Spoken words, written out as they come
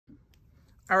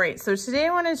All right, so today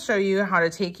I want to show you how to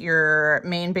take your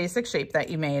main basic shape that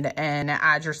you made and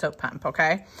add your soap pump,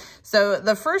 okay? So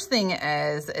the first thing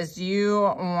is you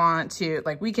want to,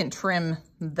 like, we can trim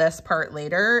this part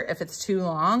later if it's too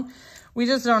long. We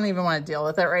just don't even want to deal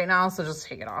with it right now, so just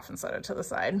take it off and set it to the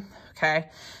side, okay?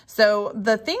 So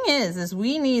the thing is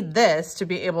we need this to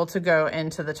be able to go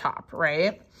into the top,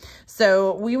 right?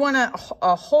 So we want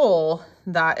a hole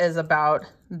that is about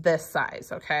this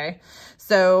size, okay?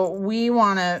 So we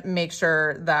want to make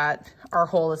sure that our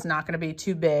hole is not going to be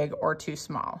too big or too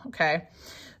small, okay?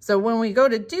 So when we go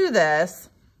to do this,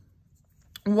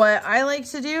 what I like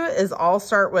to do is I'll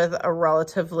start with a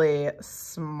relatively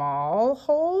small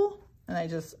hole, and I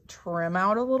just trim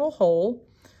out a little hole.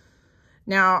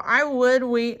 Now, I would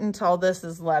wait until this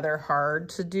is leather hard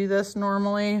to do this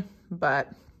normally,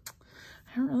 but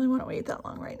I don't really want to wait that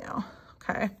long right now,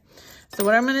 okay? So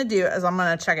what I'm going to do is I'm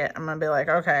going to check it. I'm going to be like,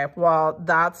 okay, well,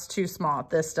 that's too small.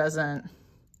 This doesn't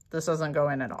go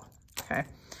in at all, okay?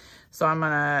 So I'm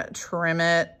going to trim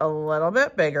it a little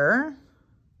bit bigger,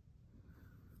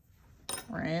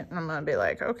 right? And I'm going to be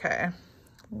like, okay,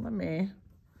 let me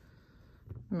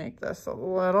make this a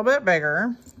little bit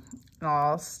bigger. And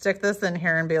I'll stick this in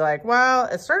here and be like, well,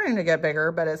 it's starting to get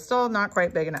bigger, but it's still not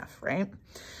quite big enough, right?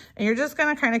 And you're just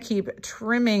going to kind of keep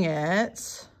trimming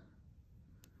it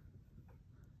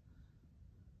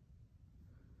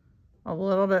a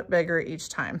little bit bigger each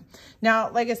time.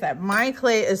 Now, like I said, my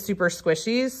clay is super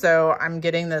squishy, so I'm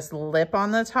getting this lip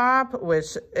on the top,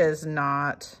 which is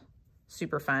not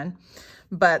super fun,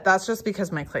 but that's just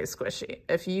because my clay is squishy.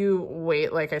 If you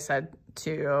wait, like I said,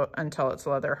 until it's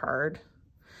leather hard,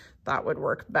 that would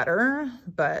work better.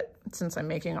 But since I'm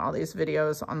making all these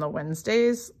videos on the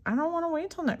Wednesdays, I don't want to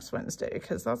wait till next Wednesday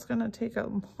because that's going to take a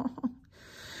long,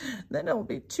 then it'll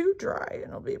be too dry and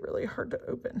it'll be really hard to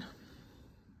open.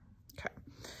 Okay.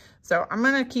 So I'm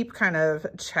going to keep kind of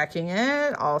checking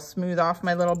it. I'll smooth off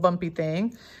my little bumpy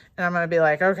thing and I'm going to be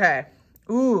like, okay,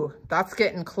 ooh, that's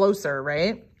getting closer,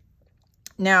 right?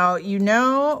 Now, you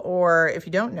know, or if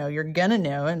you don't know, you're gonna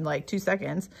know in like 2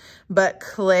 seconds, but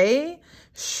clay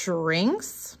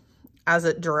shrinks as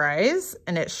it dries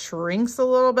and it shrinks a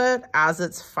little bit as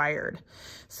it's fired.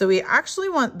 So we actually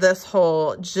want this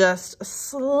hole just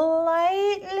slightly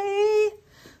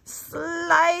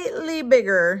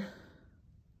bigger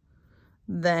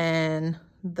than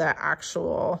the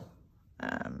actual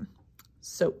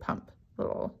soap pump,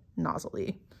 little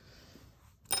nozzly,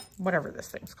 whatever this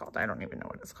thing's called. I don't even know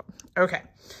what it's called. Okay.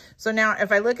 So now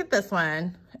if I look at this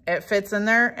one, it fits in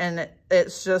there and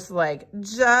it's just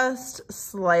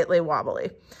slightly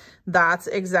wobbly. That's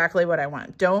exactly what I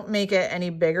want. Don't make it any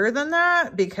bigger than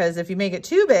that, because if you make it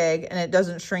too big and it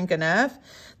doesn't shrink enough,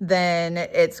 then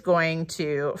it's going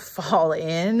to fall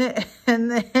in and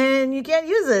then you can't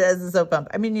use it as a soap pump.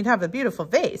 I mean, you'd have a beautiful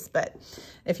vase, but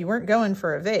if you weren't going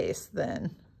for a vase,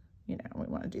 then, you know, we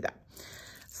want to do that.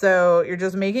 So you're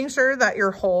just making sure that your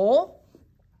hole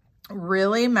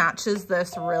really matches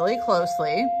this really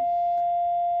closely.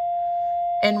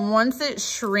 And once it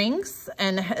shrinks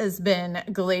and has been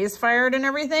glaze fired and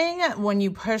everything, when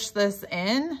you push this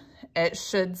in, it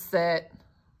should sit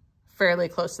fairly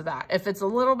close to that. If it's a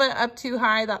little bit up too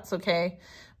high, that's okay,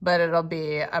 but it'll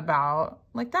be about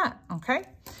like that, okay?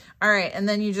 All right, and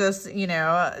then you just, you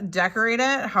know, decorate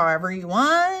it however you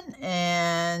want.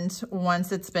 And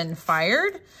once it's been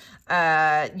fired,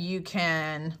 you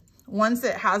can, once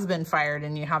it has been fired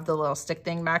and you have the little stick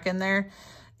thing back in there,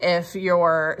 if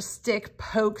your stick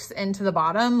pokes into the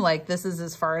bottom, like this is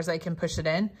as far as I can push it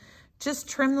in, just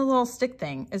trim the little stick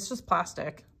thing. It's just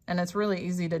plastic and it's really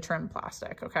easy to trim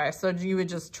plastic, okay? So you would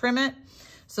just trim it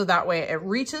so that way it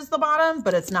reaches the bottom,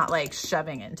 but it's not like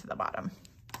shoving into the bottom.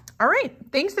 All right,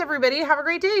 thanks everybody. Have a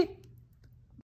great day.